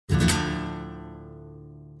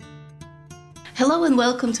Hello and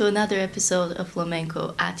welcome to another episode of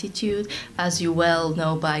Flamenco Attitude. As you well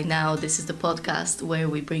know by now, this is the podcast where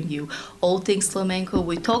we bring you all things flamenco.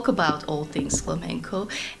 We talk about all things flamenco.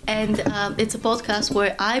 And it's a podcast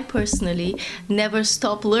where I personally never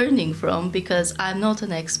stop learning from because I'm not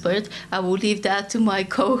an expert. I will leave that to my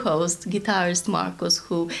co-host, guitarist Marcos,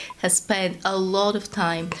 who has spent a lot of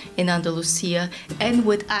time in Andalusia and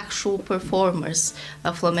with actual performers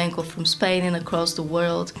of flamenco from Spain and across the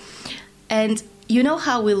world. And you know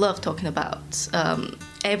how we love talking about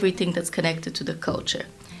everything that's connected to the culture.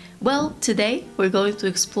 Well, today we're going to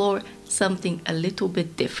explore something a little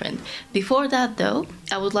bit different. Before that, though,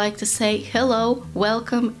 I would like to say hello,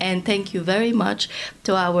 welcome, and thank you very much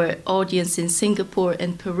to our audience in Singapore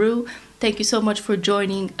and Peru. Thank you so much for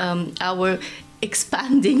joining our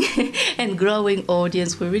expanding and growing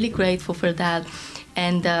audience. We're really grateful for that.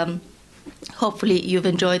 And hopefully you've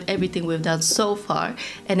enjoyed everything we've done so far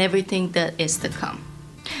and everything that is to come.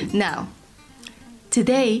 Now,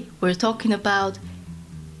 today we're talking about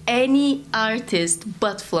any artist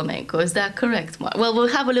but flamenco. Is that correct, Mark? Well, we'll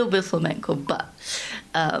have a little bit of flamenco, but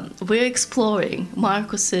we're exploring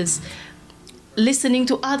Marcos's listening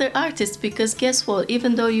to other artists because guess what?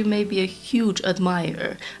 Even though you may be a huge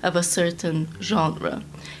admirer of a certain genre,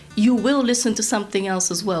 you will listen to something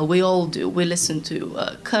else as well. We all do. We listen to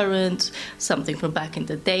current, something from back in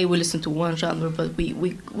the day. We listen to one genre, but we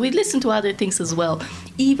listen to other things as well,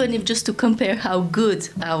 even if just to compare how good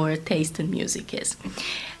our taste in music is.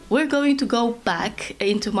 We're going to go back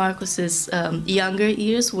into Marcos's younger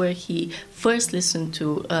years where he first listened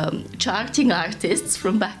to charting artists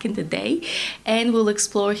from back in the day, and we'll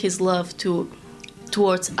explore his love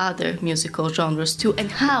towards other musical genres too, and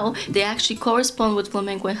how they actually correspond with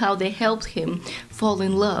flamenco and how they helped him fall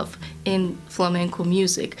in love in flamenco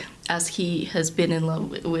music as he has been in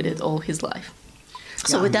love with it all his life.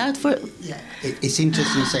 So it's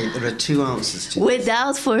interesting to say there are two answers to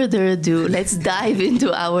without further ado, let's dive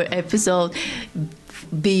into our episode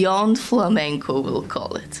Beyond Flamenco, we'll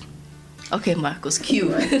call it. Okay, Marcos,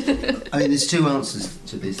 cue. I mean, there's two answers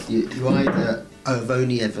to this. You either have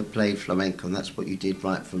only ever played flamenco, and that's what you did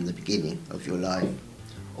right from the beginning of your life,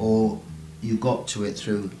 or you got to it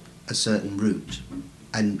through a certain route.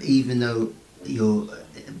 And even though you're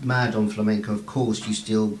mad on flamenco, of course, you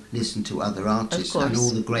still listen to other artists, and all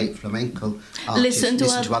the great flamenco artists listen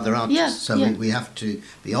to other artists. We have to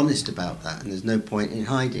be honest about that, and there's no point in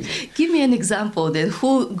hiding it. Give me an example then.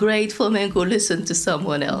 Who great flamenco listened to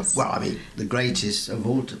someone else? Well, I mean, the greatest of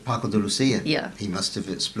all, Paco de Lucia. Yeah. He must have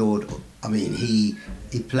explored. I mean, he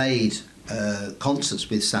played concerts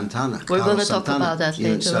with Santana. We're going to talk about that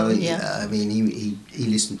later on. I mean, he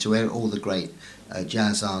listened to all the great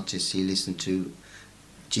jazz artists. He listened to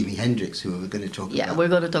Jimi Hendrix, who we're going to talk about. Yeah, we're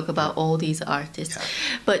going to talk about all these artists. Yeah.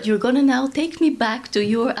 But you're going to now take me back to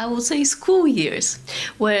your, I would say, school years,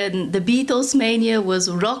 when the Beatles mania was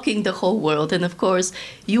rocking the whole world. And of course,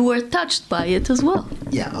 you were touched by it as well.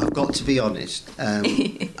 Yeah, I've got to be honest.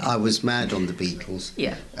 I was mad on the Beatles.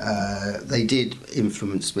 Yeah. They did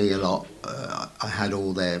influence me a lot. I had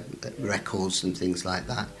all their records and things like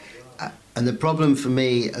that. And the problem for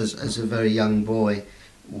me as a very young boy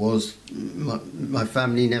was my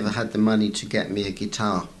family never had the money to get me a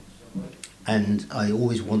guitar, and I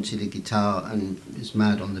always wanted a guitar and was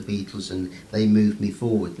mad on the Beatles, and they moved me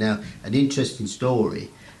forward. Now, an interesting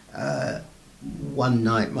story, one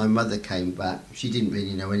night my mother came back. She didn't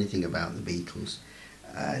really know anything about the Beatles,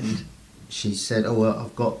 and she said, "Oh, well,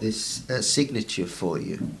 I've got this signature for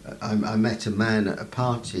you. I met a man at a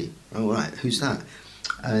party." "Oh, right, who's that?"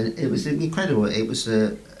 And it was incredible. It was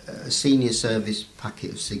a senior service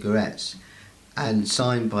packet of cigarettes, and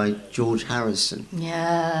signed by George Harrison.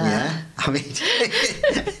 Yeah. I mean,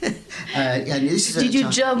 and this is Did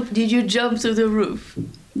you jump to the roof?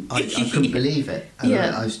 I couldn't believe it.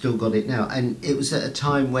 Yeah. I've still got it now. And it was at a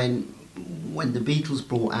time when the Beatles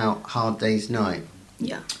brought out Hard Day's Night.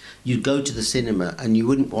 Yeah. You'd go to the cinema and you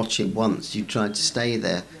wouldn't watch it once. You'd try to stay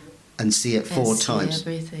there and see it four times.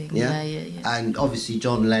 Everything. Yeah? Yeah. And obviously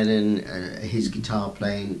John Lennon, his guitar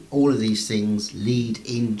playing, all of these things lead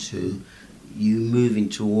into you moving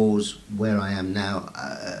towards where I am now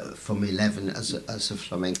from 11 as a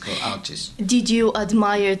flamenco artist. Did you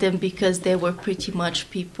admire them because they were pretty much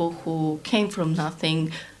people who came from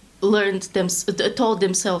nothing, taught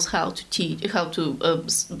themselves how to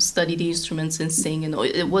study the instruments and sing, and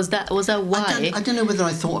was that why? I don't know whether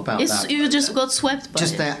I thought about that. You just got swept by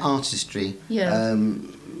just it. their artistry. Yeah.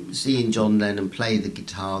 Seeing John Lennon play the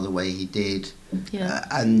guitar the way he did, yeah.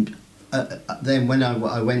 And then when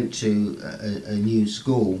I went to a new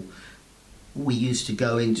school, we used to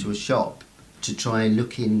go into a shop to try and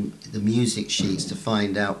look in the music sheets to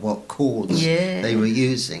find out what chords they were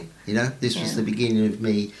using. You know, this was the beginning of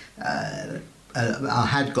me. I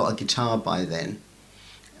had got a guitar by then,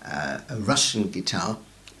 a Russian guitar,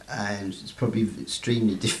 and it's probably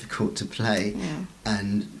extremely difficult to play.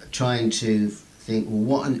 And trying to think, well,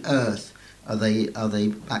 what on earth are they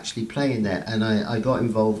actually playing there? And I got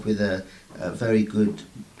involved with a very good,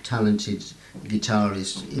 talented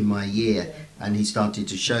guitarist in my year, and he started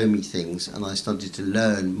to show me things, and I started to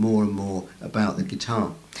learn more and more about the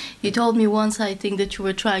guitar. You told me once, I think, that you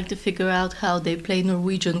were trying to figure out how they play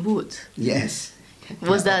Norwegian wood. Yes.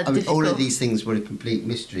 Was that difficult? All of these things were a complete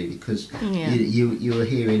mystery, because you were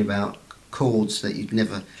hearing about chords that you'd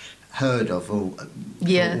never heard of, or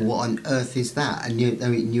what on earth is that? And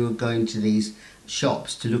you were going to these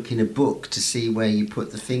shops to look in a book to see where you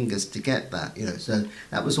put the fingers to get that, you know. So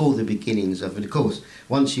that was all the beginnings of it. Of course,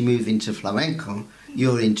 once you move into flamenco,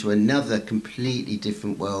 you're into another completely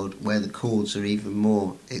different world where the chords are even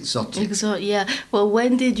more exotic. Yeah. Well,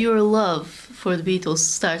 when did your love for the Beatles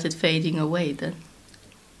started fading away then?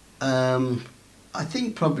 I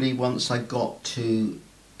think probably once I got to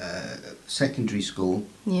secondary school.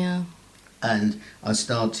 Yeah. And I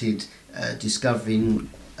started discovering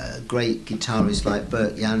great guitarists like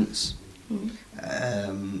Bert Jansch,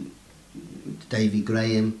 Davy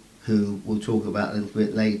Graham, who we'll talk about a little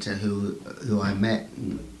bit later, who I met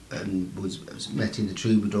and was met in the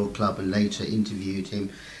Troubadour Club, and later interviewed him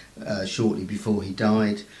shortly before he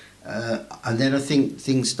died. And then I think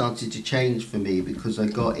things started to change for me, because I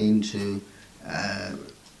got into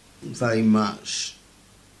very much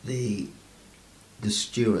the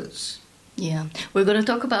Stewarts. Yeah, we're going to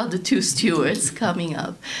talk about the two Stewarts coming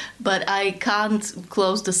up, but I can't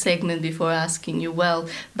close the segment before asking you, well,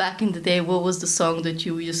 back in the day, what was the song that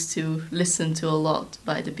you used to listen to a lot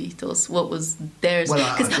by the Beatles? What was theirs?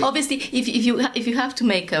 Because obviously, if you have to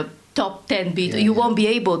make a top 10 Beatles, you won't be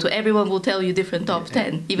able to. Everyone will tell you different top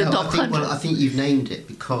 10, even top 100. Well, I think you've named it,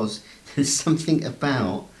 because there's something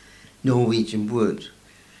about Norwegian Wood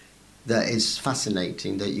that is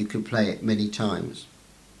fascinating, that you could play it many times.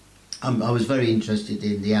 I was very interested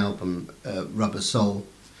in the album Rubber Soul.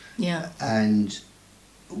 Yeah. And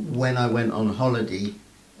when I went on holiday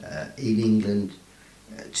in England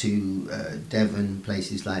to Devon,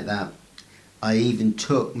 places like that, I even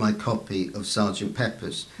took my copy of Sgt.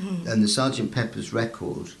 Pepper's. And the Sgt. Pepper's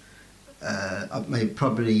record, I made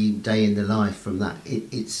probably Day in the Life from that.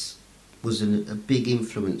 It was a big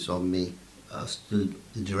influence on me as to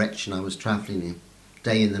the direction I was travelling in.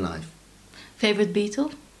 Day in the Life. Favourite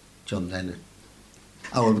Beatle? John Lennon.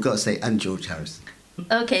 Oh, I've got to say, and George Harrison.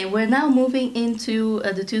 Okay, we're now moving into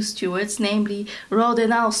the two Stewarts, namely Rod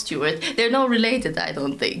and Al Stewart. They're not related, I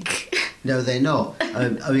don't think. No, they're not. I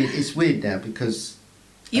mean, it's weird now, because...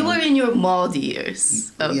 You were in your mod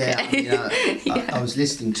years. Okay. Yeah, I was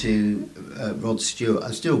listening to Rod Stewart.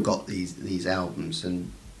 I've still got these albums,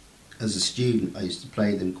 and as a student I used to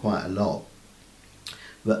play them quite a lot.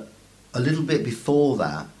 But a little bit before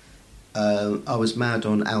that, I was mad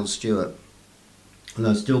on Al Stewart, and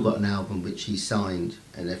I've still got an album which he signed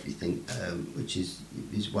and everything, which is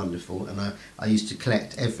wonderful. And I used to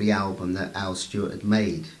collect every album that Al Stewart had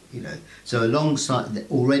made, you know. So alongside,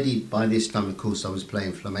 already by this time, of course, I was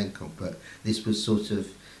playing flamenco, but this was sort of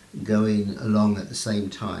going along at the same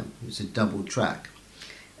time. It was a double track,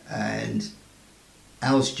 and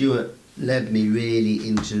Al Stewart led me really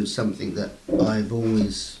into something that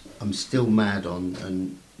I'm still mad on,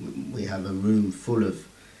 and we have a room full of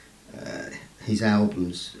his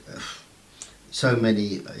albums, so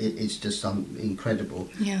many. It's just incredible.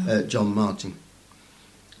 Yeah. John Martin.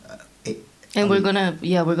 We're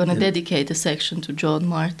gonna dedicate a section to John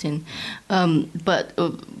Martin. But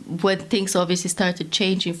when things obviously started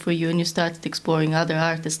changing for you, and you started exploring other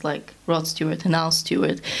artists like Rod Stewart and Al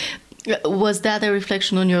Stewart, was that a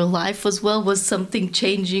reflection on your life as well? Was something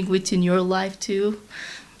changing within your life too?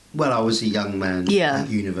 Well, I was a young man at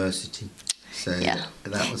university, so that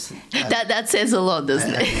was... that says a lot,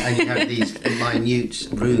 doesn't it? And you have these minute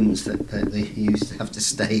rooms that you used to have to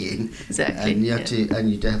stay in. Exactly. And you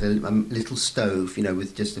you'd have a little stove, you know,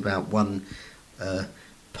 with just about one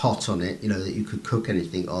pot on it, you know, that you could cook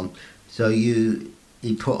anything on. So you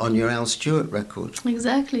put on your Al Stewart record.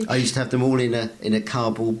 Exactly. I used to have them all in a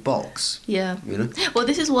cardboard box. Yeah. You know. Well,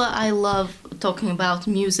 this is what I love talking about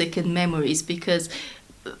music and memories, because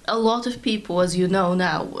a lot of people, as you know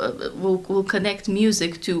now, will connect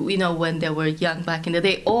music to, you know, when they were young back in the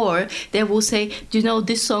day, or they will say, do you know,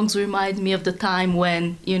 these songs remind me of the time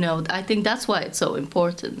when, you know. I think that's why it's so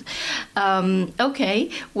important.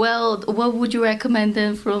 Okay, well, what would you recommend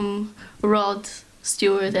then from Rod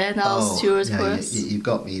Stewart and Al Stewart for us? You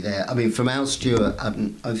got me there. I mean, from Al Stewart,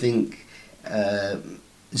 I think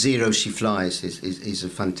Zero She Flies is a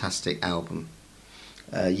fantastic album.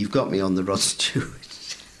 You've got me on the Rod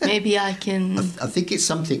Stewart. Maybe I can... I think it's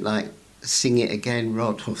something like Sing It Again,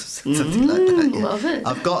 Rod, or something like that. Yeah. Love it.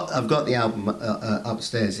 I've got the album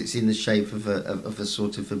upstairs. It's in the shape of a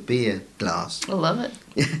sort of a beer glass. I love it.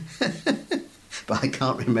 But I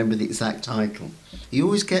can't remember the exact title. You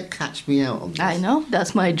always catch me out on this. I know,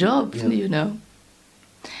 that's my job, you know.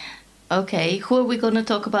 Okay, who are we going to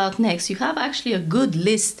talk about next? You have actually a good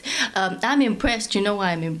list. I'm impressed. You know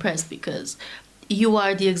why I'm impressed? Because you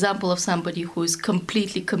are the example of somebody who is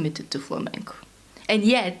completely committed to flamenco. And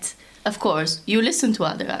yet, of course, you listen to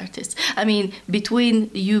other artists. I mean, between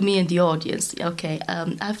you, me, and the audience, okay,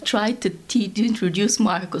 I've tried to introduce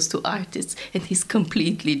Marcos to artists, and he's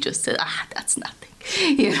completely just said, that's nothing,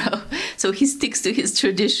 you know. So he sticks to his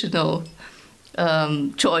traditional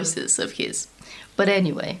choices of his. But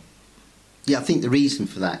anyway. Yeah, I think the reason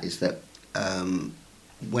for that is that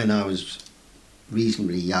when I was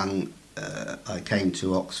reasonably young, I came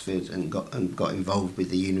to Oxford and got involved with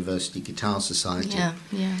the University Guitar Society.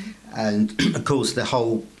 Yeah. And of course, the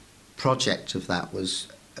whole project of that was,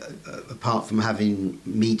 apart from having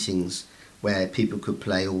meetings where people could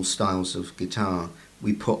play all styles of guitar,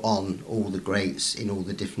 we put on all the greats in all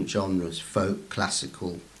the different genres, folk,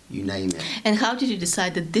 classical, you name it. And how did you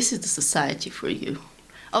decide that this is the society for you?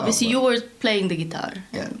 Obviously, you were playing the guitar.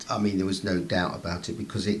 Yeah, I mean, there was no doubt about it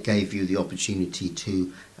because it gave you the opportunity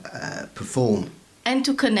to perform. And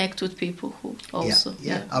to connect with people who also...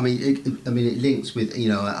 Yeah. I mean, it links with, you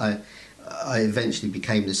know, I eventually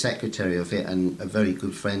became the secretary of it and a very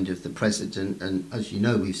good friend of the president. And as you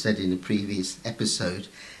know, we've said in a previous episode,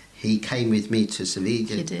 he came with me to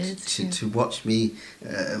Sevilla to watch me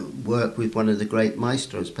work with one of the great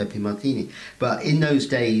maestros, Pepe Martini. But in those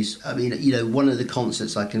days, I mean, you know, one of the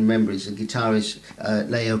concerts I can remember is the guitarist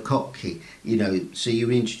Leo Kottke, you know, so you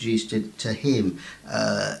were introduced to him.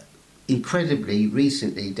 Incredibly,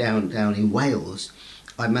 recently, down in Wales,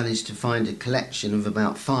 I managed to find a collection of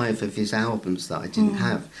about 5 of his albums that I didn't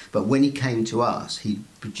have. But when he came to us, he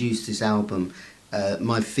produced this album,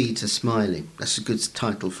 My Feet Are Smiling. That's a good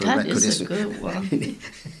title for a record, isn't it? That is a good one.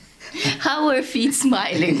 How are feet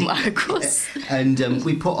smiling, Marcos? And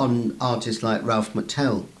we put on artists like Ralph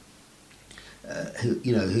McTell,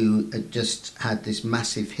 who had just had this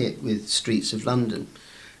massive hit with Streets of London.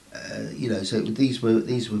 So these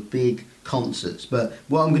were big concerts. But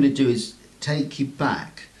what I'm going to do is take you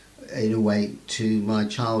back, in a way, to my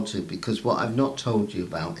childhood, because what I've not told you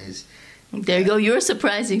about is... There you go, you're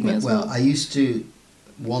surprising me as well. Well, I used to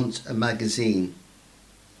want a magazine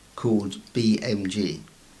called BMG,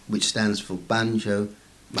 which stands for Banjo,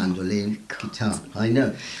 Mandolin, Guitar. I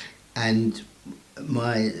know. And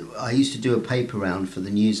I used to do a paper round for the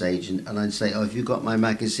newsagent, and I'd say, have you got my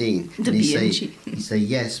magazine? The BMG. He'd say,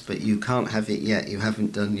 yes, but you can't have it yet. You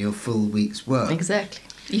haven't done your full week's work. Exactly.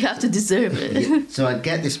 You have to deserve it. So I'd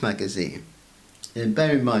get this magazine. And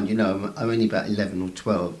bear in mind, I'm only about 11 or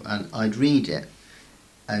 12, and I'd read it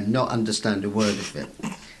and not understand a word of it.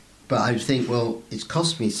 But I'd think, well, it's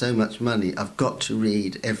cost me so much money, I've got to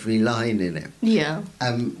read every line in it. Yeah.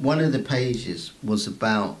 One of the pages was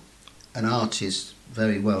about an artist,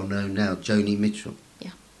 very well known now, Joni Mitchell.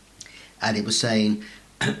 Yeah. And it was saying,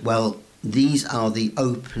 well, these are the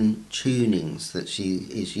open tunings that she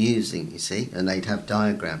is using, you see, and they'd have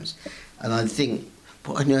diagrams. And I'd think,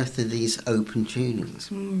 what on earth are these open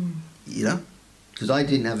tunings? You know? Because I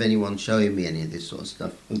didn't have anyone showing me any of this sort of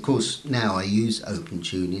stuff. Of course, now I use open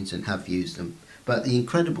tunings and have used them. But the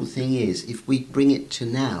incredible thing is, if we bring it to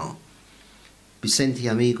now, Vicente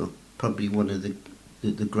Amigo, probably one of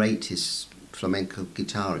the greatest flamenco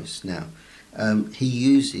guitarists now, he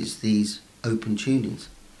uses these open tunings.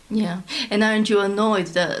 Yeah, and aren't you annoyed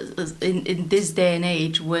that in this day and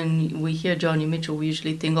age, when we hear Joni Mitchell, we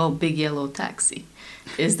usually think, oh, Big Yellow Taxi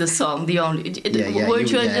is the song, the only...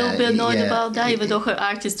 Weren't you a little bit annoyed about that, even though her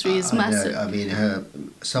artistry is massive? I mean,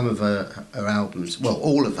 some of her albums, well,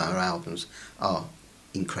 all of her albums are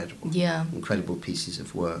incredible. Yeah. Incredible pieces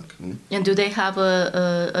of work. And do they have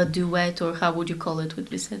a duet, or how would you call it, with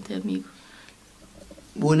Vicente Amigo?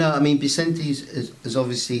 Well, no, I mean, Vicente is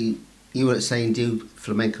obviously... You were saying, do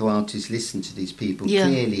flamenco artists listen to these people? Yeah.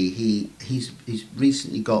 Clearly, he's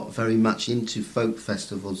recently got very much into folk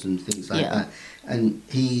festivals and things like that. And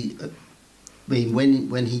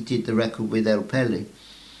when he did the record with El Pele,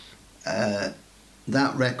 that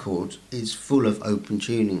record is full of open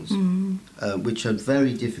tunings, which are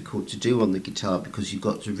very difficult to do on the guitar because you've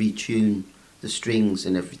got to retune the strings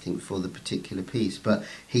and everything for the particular piece. But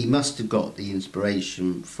he must have got the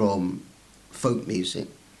inspiration from folk music.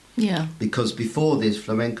 Yeah. Because before this,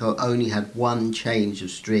 flamenco only had one change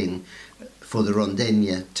of string for the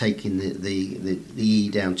rondeña, taking the E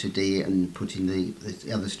down to D and putting the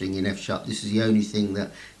other string in F sharp. This is the only thing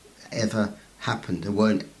that ever happened. There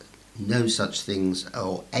weren't no such things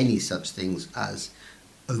or any such things as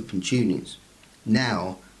open tunings.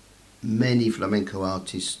 Now, many flamenco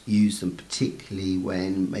artists use them, particularly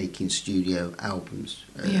when making studio albums.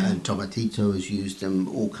 And Tomatito has used them.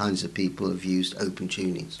 All kinds of people have used open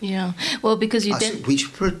tunings. Yeah, well, because we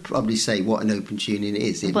should probably say what an open tuning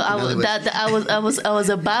is. But I was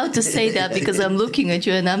about to say that because I'm looking at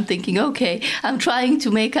you and I'm thinking, okay, I'm trying to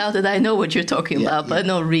make out that I know what you're talking about, but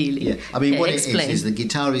not really. Yeah, I mean, what explain. it is the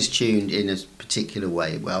guitar is tuned in a particular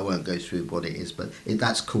way. Well, I won't go through what it is, but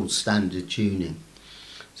that's called standard tuning.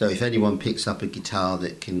 So if anyone picks up a guitar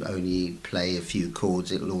that can only play a few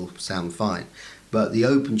chords, it'll all sound fine. But the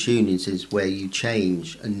open tunings is where you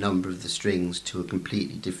change a number of the strings to a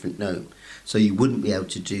completely different note. So you wouldn't be able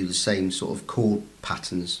to do the same sort of chord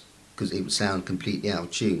patterns because it would sound completely out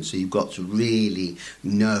of tune. So you've got to really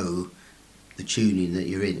know the tuning that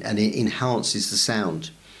you're in. And it enhances the sound.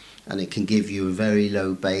 And it can give you a very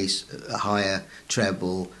low bass, a higher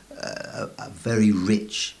treble, a very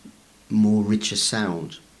rich, more richer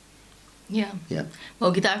sound. Yeah.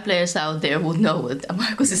 Well, guitar players out there would know what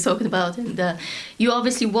Marcos is talking about, and you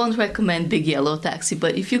obviously won't recommend Big Yellow Taxi,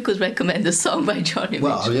 but if you could recommend a song by Johnny Mitchell.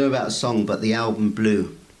 Well, I know about a song, but the album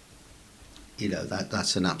Blue,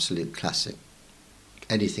 that's an absolute classic.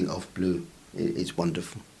 Anything off Blue is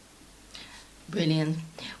wonderful. Brilliant.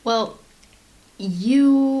 Well,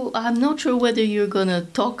 I'm not sure whether you're going to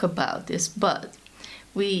talk about this, but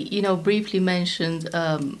we, briefly mentioned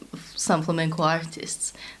some flamenco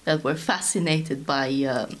artists that were fascinated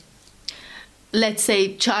by, let's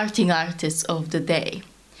say, charting artists of the day.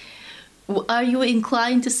 Are you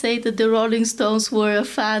inclined to say that the Rolling Stones were a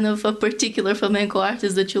fan of a particular flamenco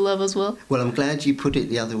artist that you love as well? Well, I'm glad you put it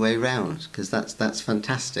the other way around, because that's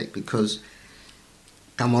fantastic, because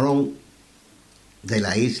Camarón de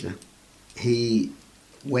la Isla, he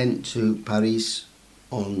went to Paris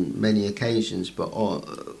on many occasions, but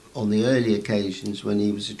on the early occasions when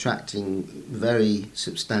he was attracting very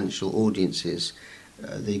substantial audiences,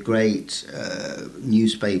 the great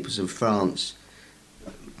newspapers of France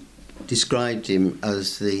described him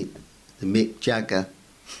as the Mick Jagger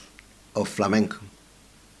of flamenco.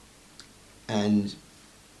 And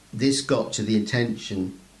this got to the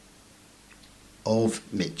attention of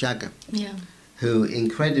Mick Jagger, who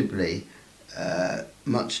incredibly,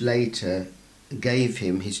 much later, gave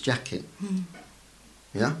him his jacket.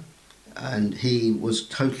 And he was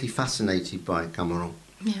totally fascinated by Camarón.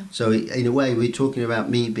 So in a way we're talking about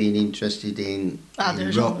me being interested in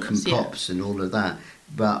rock and pops and all of that,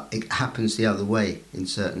 but it happens the other way in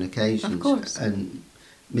certain occasions. Of course. And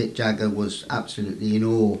Mick Jagger was absolutely in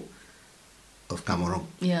awe of Camarón.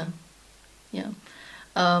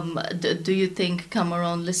 Do you think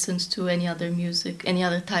Camarón listens to any other music, any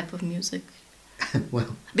other type of music?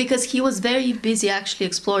 Well, because he was very busy actually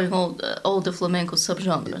exploring all the flamenco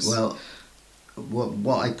subgenres. Well,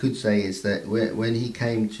 what I could say is that when he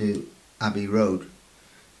came to Abbey Road,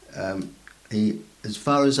 he, as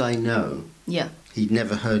far as I know, he'd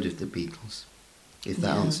never heard of the Beatles. If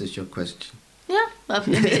that answers your question. Yeah,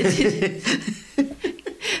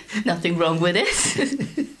 nothing wrong with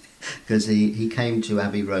it. Because he came to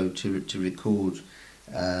Abbey Road to record.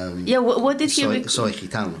 What did he record? Soy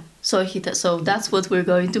Gitano. So that's what we're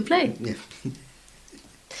going to play. Yeah.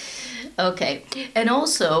 Okay. And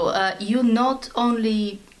also, you not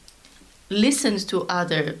only listened to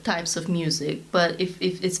other types of music, but if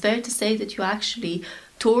it's fair to say that you actually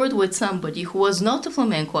toured with somebody who was not a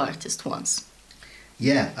flamenco artist once.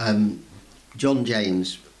 Yeah. John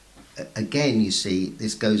James, again, you see,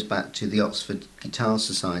 this goes back to the Oxford Guitar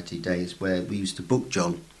Society days where we used to book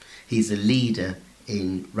John. He's a leader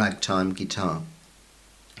in ragtime guitar.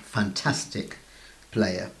 Fantastic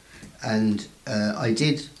player. And I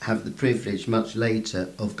did have the privilege much later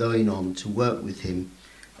of going on to work with him.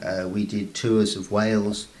 We did tours of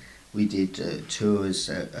Wales, we did tours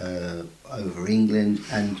over England,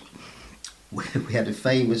 and we had a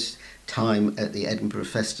famous time at the Edinburgh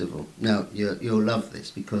Festival. Now, you'll love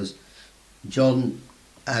this because John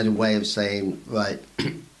had a way of saying, right,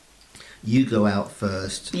 you go out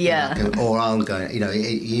first, or I'll go.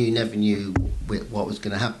 You never knew what was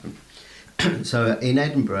going to happen. So in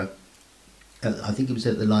Edinburgh, I think it was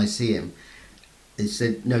at the Lyceum, they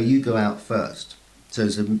said, no, you go out first. So it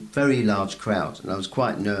was a very large crowd, and I was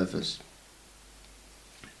quite nervous.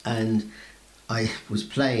 And I was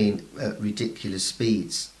playing at ridiculous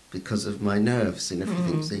speeds because of my nerves and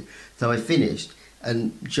everything. See? So I finished, and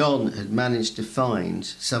John had managed to find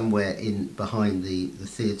somewhere in behind the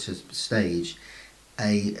theatre stage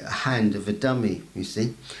a hand of a dummy, you see.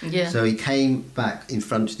 Yeah. So he came back in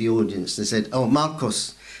front of the audience and said, "Oh,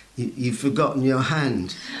 Marcos, you've forgotten your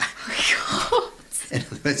hand." Oh, In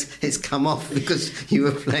other words, it's come off because you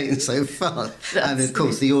were playing so fast. And of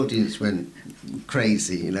course, the audience went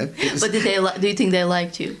crazy, you know. But did do you think they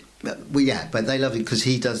liked you? Well, yeah, but they love it because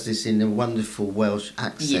he does this in a wonderful Welsh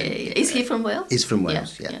accent. Yeah. Is he from Wales? He's from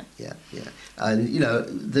Wales, yeah. And, you know,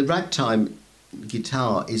 the ragtime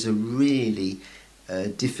guitar is a really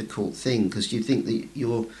difficult thing because you think that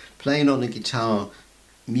you're playing on a guitar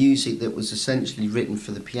music that was essentially written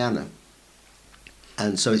for the piano.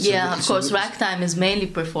 And so it's of course, ragtime is mainly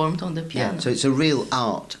performed on the piano. Yeah, so it's a real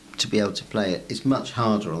art to be able to play it. It's much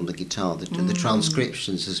harder on the guitar, the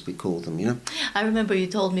transcriptions, as we call them, you know. I remember you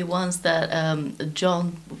told me once that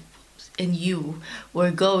John and you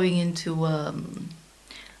were going into,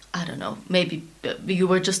 I don't know, maybe you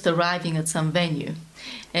were just arriving at some venue,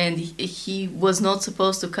 and he was not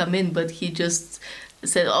supposed to come in, but he just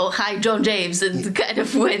said, "Oh, hi, John James," and kind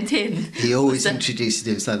of went in. He always introduced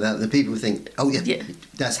himself like that. The people think, "Oh, yeah,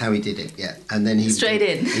 that's how he did it." Yeah, and then he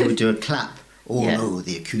would do a clap. Oh,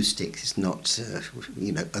 the acoustics is not,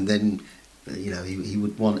 you know, and then, you know, he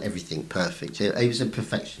would want everything perfect. He was a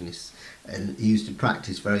perfectionist, and he used to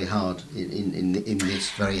practice very hard in this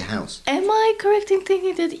very house. Am I correct in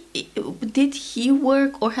thinking that did he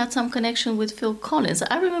work or had some connection with Phil Collins?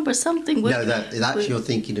 I remember something with... No, that's you're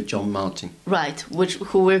thinking of John Martin. Right,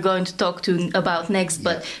 who we're going to talk to about next.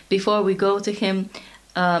 But before we go to him,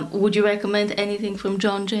 would you recommend anything from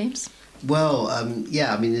John James? Well,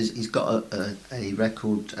 yeah, I mean, he's got a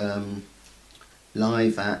record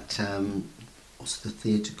live at what's the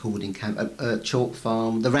theatre called in Chalk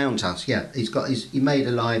Farm, the Roundhouse. Yeah, he made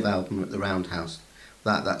a live album at the Roundhouse.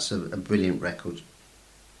 That's a brilliant record,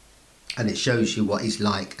 and it shows you what he's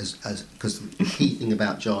like as because the key thing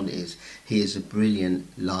about John is he is a brilliant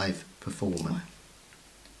live performer.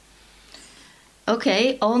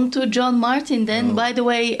 Okay, on to John Martin then. By the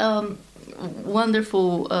way,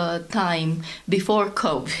 wonderful time before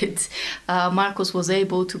COVID. Marcos was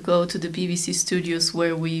able to go to the BBC studios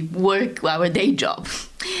where we work our day job.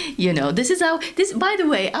 You know, by the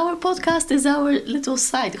way, our podcast is our little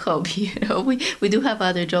side hobby. You know, we do have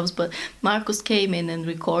other jobs, but Marcos came in and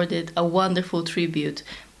recorded a wonderful tribute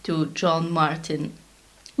to John Martin.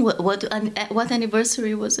 What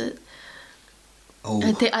anniversary was it? Oh,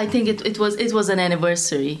 I think it was an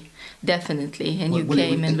anniversary. Definitely, and you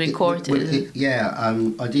came and recorded.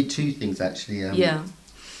 I did two things actually.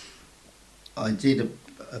 I did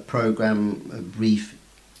a program, a brief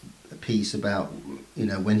piece about, you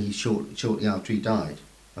know, when he shortly after he died.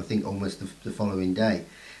 I think almost the following day.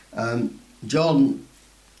 John,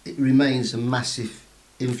 it remains a massive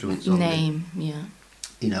influence on me. Yeah.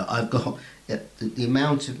 You know, I've got the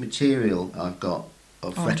amount of material I've got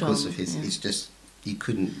of records of his. It's just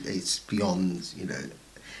it's beyond, you know.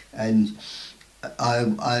 And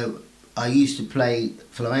I used to play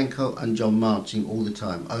flamenco and John Martin all the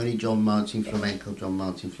time. Only John Martin flamenco, John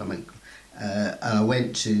Martin flamenco. And I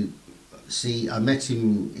went to I met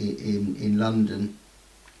him in London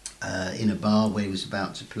in a bar where he was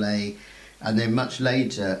about to play. And then much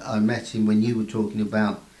later, I met him when you were talking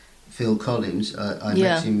about Phil Collins. I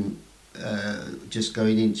met him just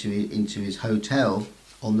going into his hotel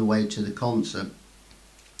on the way to the concert.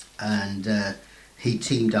 And he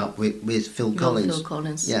teamed up with Phil Collins. Phil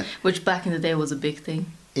Collins, yeah, which back in the day was a big thing.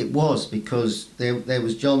 It was, because there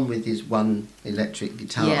was John with his one electric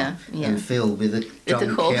guitar and Phil with a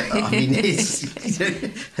drum kit. I mean, it's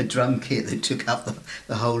a drum kit that took up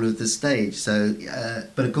the whole of the stage. So,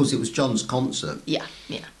 but of course, it was John's concert. Yeah.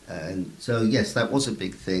 And so, yes, that was a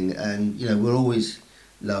big thing. And you know, we'll always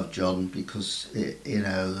love John because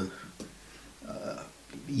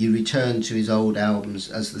you return to his old albums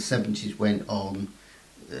as the 70s went on.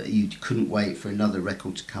 You couldn't wait for another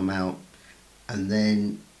record to come out, and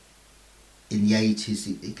then in the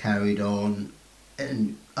 80s it carried on,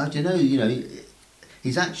 and I don't know, you know,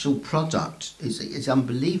 his actual product is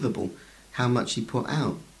unbelievable how much he put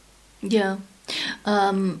out. Yeah.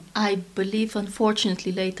 I believe,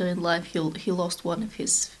 unfortunately, later in life he lost one of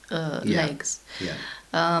his legs. Yeah.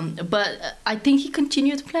 But I think he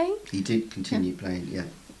continued playing. He did continue playing. Yeah.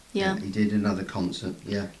 He did another concert.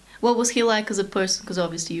 Yeah. What was he like as a person? Because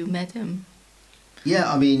obviously you met him.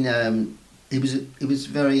 Yeah, I mean, he was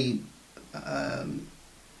very.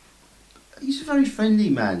 He's a very friendly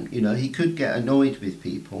man. You know, he could get annoyed with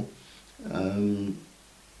people.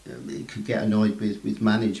 he could get annoyed with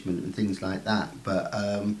management and things like that. But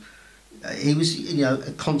he was,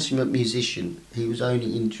 a consummate musician. He was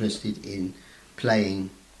only interested in playing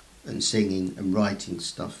and singing and writing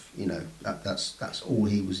stuff. That's all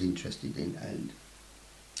he was interested in. And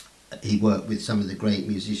he worked with some of the great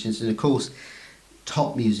musicians, and of course,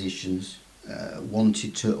 top musicians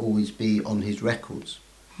wanted to always be on his records.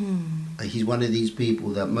 He's one of these people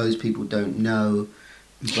that most people don't know,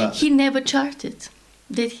 but he never charted,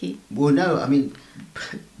 did he? Well, no, I mean,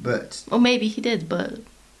 but or maybe he did, but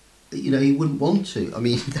he wouldn't want to. I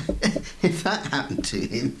mean, if that happened to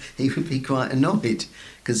him, he would be quite annoyed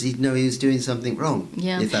because he'd know he was doing something wrong.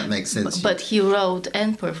 Yeah, if that makes sense. But he wrote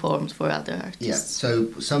and performed for other artists. Yeah.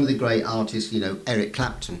 So some of the great artists, Eric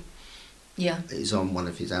Clapton. Yeah. Is on one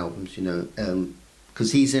of his albums,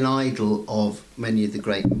 because he's an idol of many of the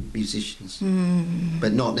great musicians,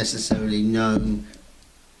 but not necessarily known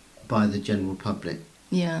by the general public.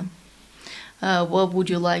 Yeah. What would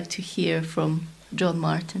you like to hear from John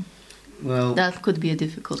Martyn? Well, that could be a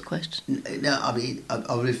difficult question. No, I mean,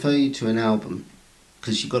 I'll refer you to an album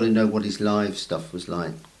because you've got to know what his live stuff was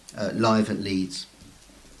like. Live at Leeds,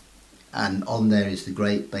 and on there is the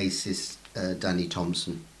great bassist Danny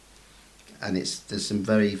Thompson. And there's some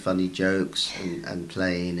very funny jokes and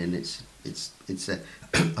playing, and it's a.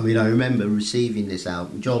 I mean, I remember receiving this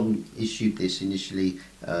album. John issued this initially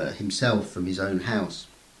himself from his own house,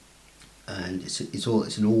 and it's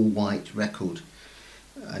an all white record,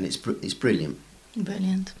 and it's brilliant.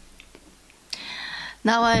 Brilliant.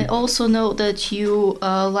 Now I also know that you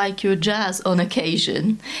like your jazz on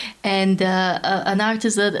occasion, and an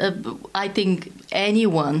artist that I think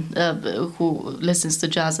anyone who listens to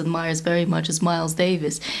jazz admires very much is Miles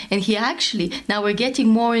Davis. And he actually, now we're getting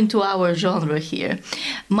more into our genre here,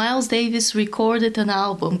 Miles Davis recorded an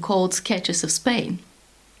album called Sketches of Spain.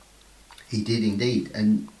 He did indeed,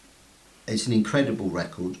 and it's an incredible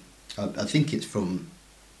record. I think it's from...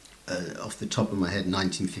 off the top of my head,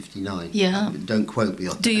 1959. Yeah. Don't quote me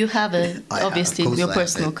on that. Do you have it, obviously, in your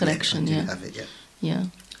personal collection? Yeah, I do have it, yeah. Yeah.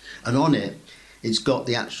 And on it, it's got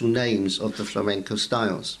the actual names of the flamenco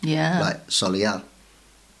styles. Yeah. Like Soleil,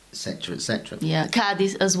 etc., etc. Yeah,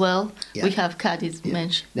 Cadiz as well. Yeah. We have Cadiz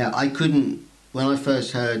mentioned. Now, I couldn't, when I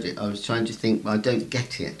first heard it, I was trying to think, I don't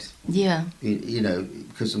get it. Yeah.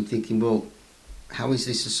 Because I'm thinking, well, how is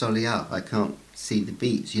this a Soleil? I can't see the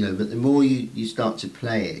beats, but the more you start to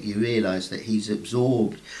play it, you realise that he's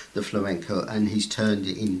absorbed the flamenco and he's turned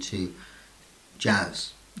it into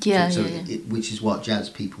jazz. Yeah, which is what jazz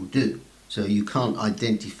people do. So you can't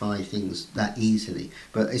identify things that easily.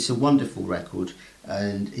 But it's a wonderful record,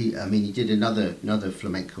 and he did another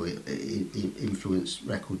flamenco influenced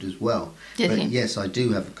record as well. Did he? Yes, I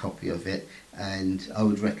do have a copy of it, and I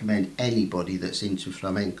would recommend anybody that's into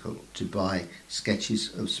flamenco to buy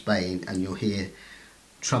Sketches of Spain, and you'll hear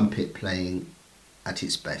trumpet playing at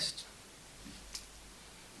its best.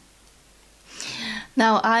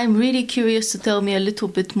 Now, I'm really curious to tell me a little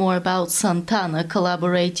bit more about Santana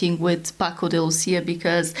collaborating with Paco de Lucia,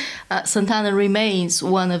 because Santana remains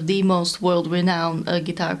one of the most world-renowned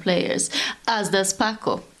guitar players, as does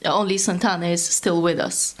Paco. Only Santana is still with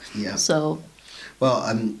us. Yeah. So. Well,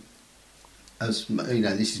 as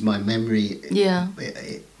this is my memory. Yeah.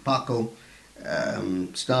 Paco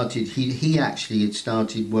started. He actually had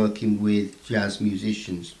started working with jazz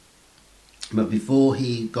musicians. But before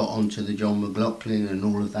he got onto the John McLaughlin and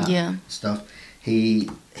all of that stuff, he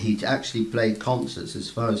actually played concerts, as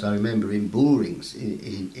far as I remember, in bullrings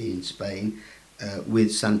in Spain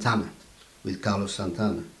with Santana, with Carlos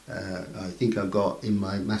Santana. I think I've got in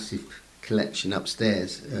my massive collection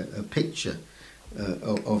upstairs a picture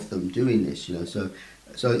of them doing this.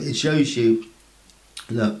 So it shows you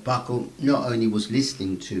that Paco not only was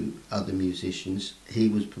listening to other musicians, he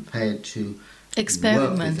was prepared to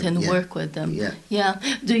experiment and work with them. Yeah.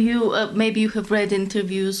 Do you maybe you have read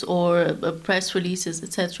interviews or press releases,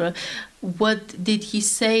 etc. What did he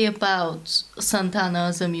say about Santana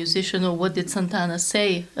as a musician, or what did Santana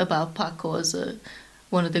say about Paco as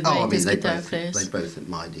one of the greatest guitar players? They both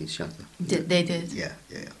admired each other. They did. Yeah.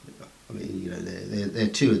 I mean, they're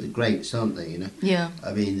two of the greats, aren't they? Yeah.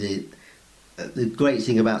 I mean, the great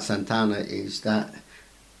thing about Santana is that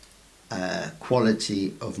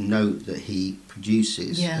quality of note that he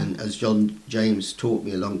produces, and as John James taught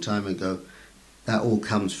me a long time ago, that all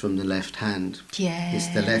comes from the left hand. Yeah. It's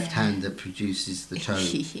the left hand that produces the tone.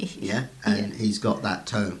 And he's got that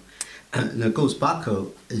tone. And of course,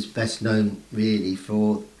 Paco is best known really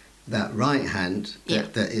for that right hand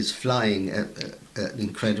that is flying at an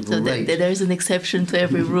incredible rate. There's an exception to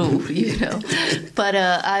every rule, you know. But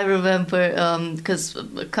I remember, because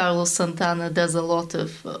Carlos Santana does a lot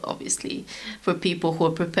of, obviously, for people who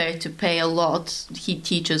are prepared to pay a lot. He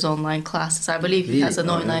teaches online classes. I believe he has an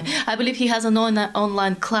online. I believe he has an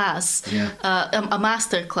online class, a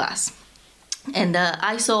master class. And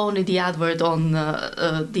I saw only the advert on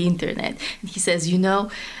the internet. And he says, you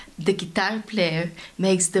know, the guitar player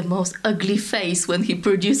makes the most ugly face when he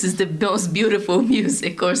produces the most beautiful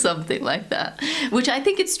music or something like that. Which I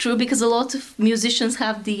think it's true, because a lot of musicians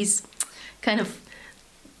have these kind of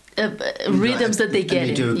rhythms that they get and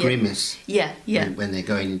they do a grimace. Yeah. When they're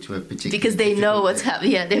going into a particular... Because they know what's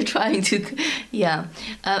happening. Yeah, they're trying to... Yeah.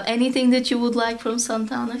 Anything that you would like from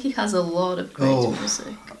Santana? He has a lot of great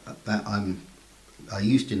music. I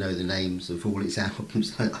used to know the names of all his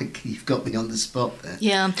albums. Like, you've got me on the spot there.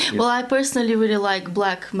 Yeah. Well, I personally really like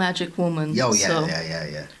Black Magic Woman. Oh, yeah,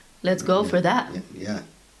 yeah. Let's go for that. Yeah.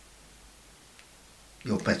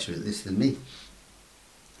 You're better at this than me.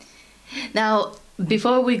 Now,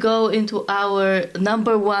 before we go into our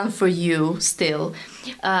number one for you still,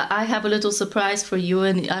 I have a little surprise for you,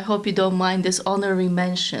 and I hope you don't mind this honorary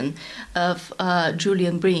mention of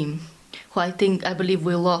Julian Bream, who I believe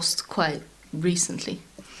we lost quite recently.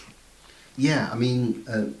 Yeah, I mean,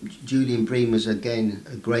 Julian Bream was again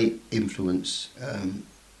a great influence,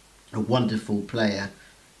 a wonderful player,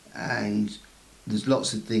 and there's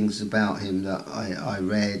lots of things about him that I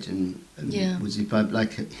read and was involved.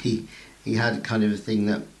 Like he had kind of a thing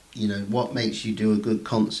that, you know, what makes you do a good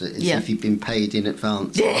concert is if you've been paid in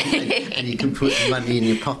advance and you can put the money in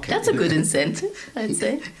your pocket. That's a good incentive, I'd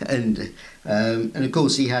say. And of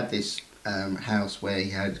course he had this house where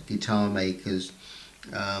he had guitar makers.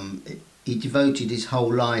 He devoted his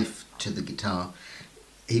whole life to the guitar.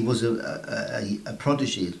 He was a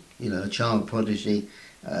prodigy, you know, a child prodigy,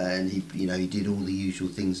 and he did all the usual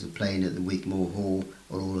things of playing at the Wigmore Hall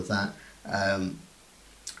or all of that.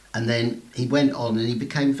 And then he went on and he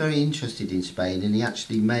became very interested in Spain, and he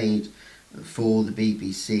actually made for the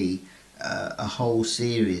BBC a whole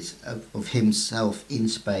series of himself in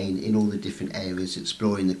Spain in all the different areas,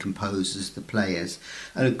 exploring the composers, the players.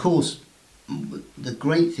 And of course, the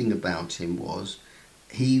great thing about him was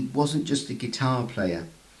he wasn't just a guitar player,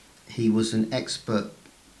 he was an expert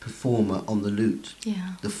performer on the lute,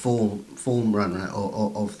 the form runner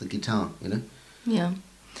of the guitar, you know. Yeah.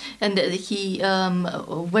 And he,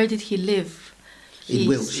 where did he live? In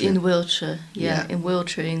Wiltshire. In Wiltshire, in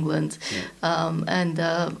Wiltshire, England.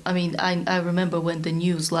 Yeah. I mean, I remember when the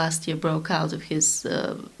news last year broke out of his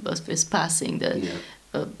passing, that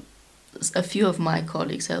a few of my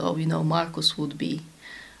colleagues said, "Oh, you know, Marcus would be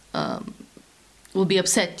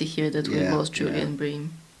upset to hear that we lost Julian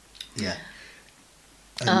Bream." Yeah.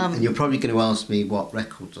 And you're probably going to ask me what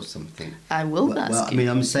records or something. I will ask you. I mean,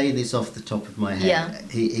 I'm saying this off the top of my head. Yeah.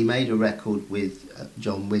 He made a record with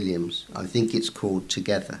John Williams. I think it's called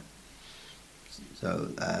Together.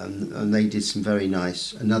 So, and they did some very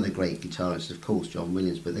nice, another great guitarist, of course, John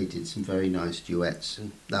Williams, but they did some very nice duets,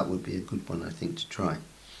 and that would be a good one, I think, to try.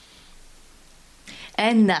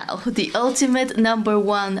 And now, the ultimate number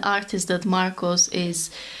one artist that Marcos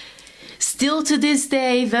is still to this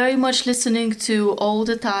day very much listening to all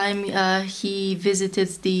the time. He visited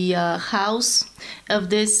the house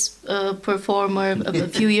of this performer a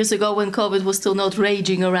few years ago when COVID was still not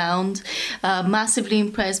raging around. Massively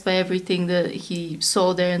impressed by everything that he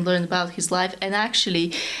saw there and learned about his life. And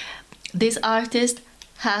actually, this artist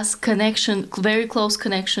has very close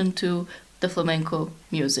connection to the flamenco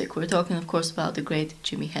music. We're talking, of course, about the great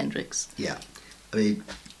Jimi Hendrix. Yeah. I mean,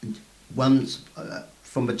 once...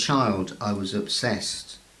 from a child, I was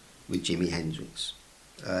obsessed with Jimi Hendrix.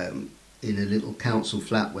 In a little council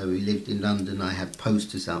flat where we lived in London, I had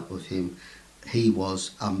posters up of him. He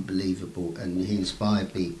was unbelievable, and he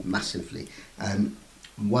inspired me massively.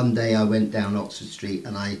 One day I went down Oxford Street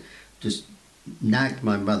and I just nagged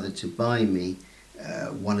my mother to buy me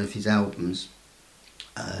one of his albums,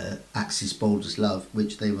 Axis Boulder's Love,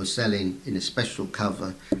 which they were selling in a special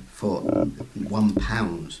cover for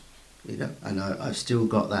 £1. You know, and I've still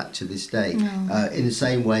got that to this day. In the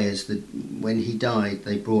same way as when he died,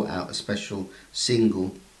 they brought out a special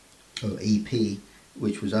single or EP,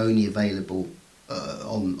 which was only available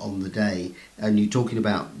on the day. And you're talking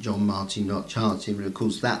about John Martyn not charting, and of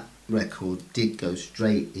course that record did go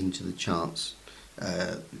straight into the charts.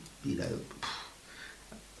 You know,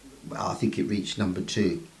 I think it reached number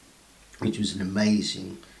 2, which was an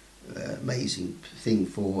amazing thing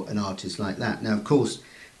for an artist like that. Now, of course,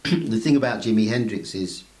 the thing about Jimi Hendrix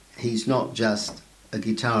is he's not just a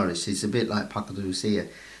guitarist. He's a bit like Paco de Lucia.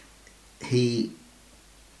 he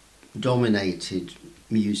dominated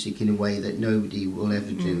music in a way that nobody will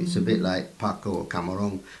ever do. It's a bit like Paco or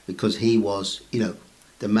Camarón, because he was,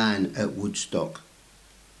 the man at Woodstock.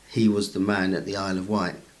 He was the man at the Isle of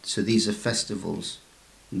Wight. So these are festivals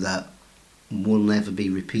that will never be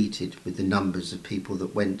repeated with the numbers of people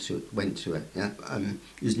that went to it. Yeah?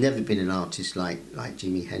 There's never been an artist like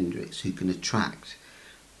Jimi Hendrix who can attract.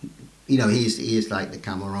 He is like the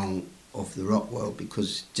Camarón of the rock world,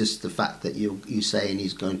 because just the fact that you saying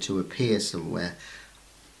he's going to appear somewhere,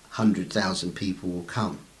 100,000 people will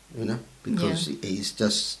come, because he's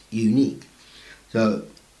just unique. So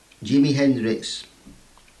Jimi Hendrix,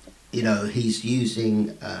 he's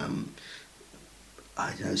using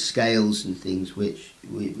scales and things which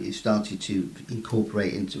we started to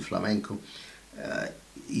incorporate into flamenco.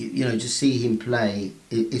 To see him play,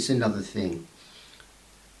 it's another thing.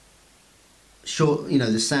 Short,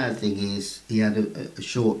 the sad thing is he had a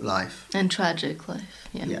short life and tragic life.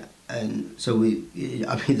 Yeah, and so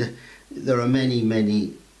there are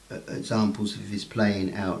many examples of his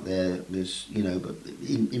playing out there. There's but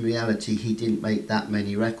in reality he didn't make that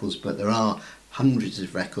many records, but there are hundreds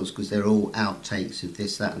of records because they're all outtakes of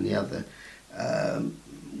this, that, and the other.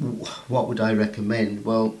 What would I recommend?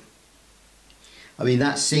 Well,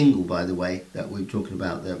 that single, by the way, that we're talking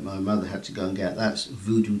about, that my mother had to go and get, that's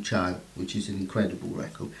Voodoo Child, which is an incredible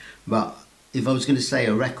record. But if I was going to say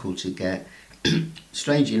a record to get,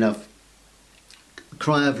 strangely enough,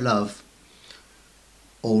 Cry of Love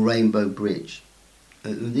or Rainbow Bridge.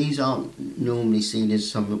 These aren't normally seen as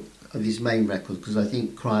some of his main records, because I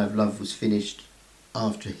think Cry of Love was finished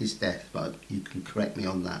after his death, but you can correct me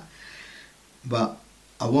on that. But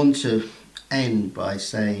I want to end by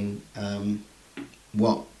saying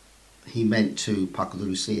what he meant to Paco de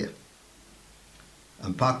Lucia.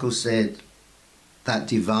 And Paco said, that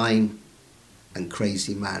divine and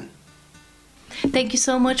crazy man. Thank you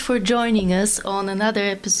so much for joining us on another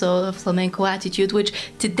episode of Flamenco Attitude, which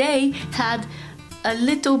today had a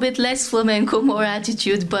little bit less flamenco, more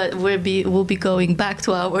attitude, but we'll be going back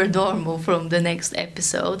to our normal from the next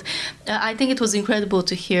episode. I think it was incredible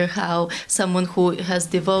to hear how someone who has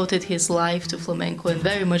devoted his life to flamenco and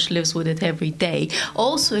very much lives with it every day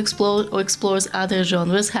also explores other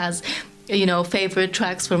genres, has favorite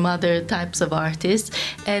tracks from other types of artists.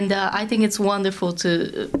 And I think it's wonderful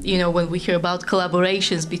to, when we hear about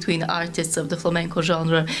collaborations between artists of the flamenco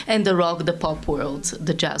genre and the rock, the pop world,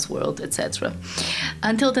 the jazz world, etc.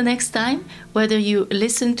 Until the next time, whether you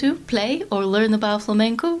listen to, play, or learn about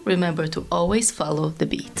flamenco, remember to always follow the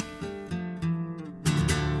beat.